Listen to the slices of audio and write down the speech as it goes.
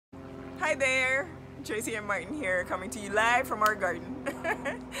Hi there, Tracy and Martin here, coming to you live from our garden.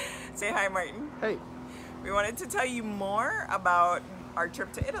 Say hi, Martin. Hey. We wanted to tell you more about our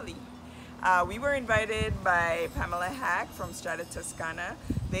trip to Italy. We were invited by Pamela Hack from Strada Toscana.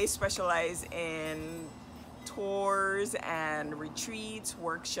 They specialize in tours and retreats,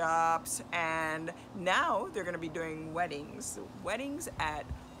 workshops, and now they're going to be doing weddings. Weddings at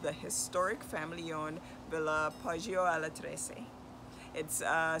the historic family-owned Villa Poggio alle Trese. It's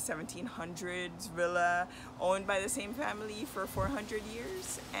a 1700s villa owned by the same family for 400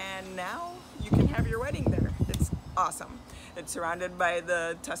 years, and now you can have your wedding there. It's awesome. It's surrounded by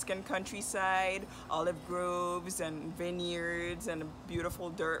the Tuscan countryside, olive groves and vineyards and beautiful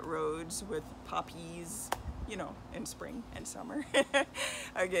dirt roads with poppies, you know, in spring and summer.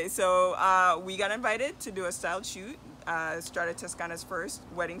 Okay, so we got invited to do a style shoot, Strada Toscana's first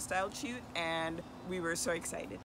wedding style shoot, and we were so excited.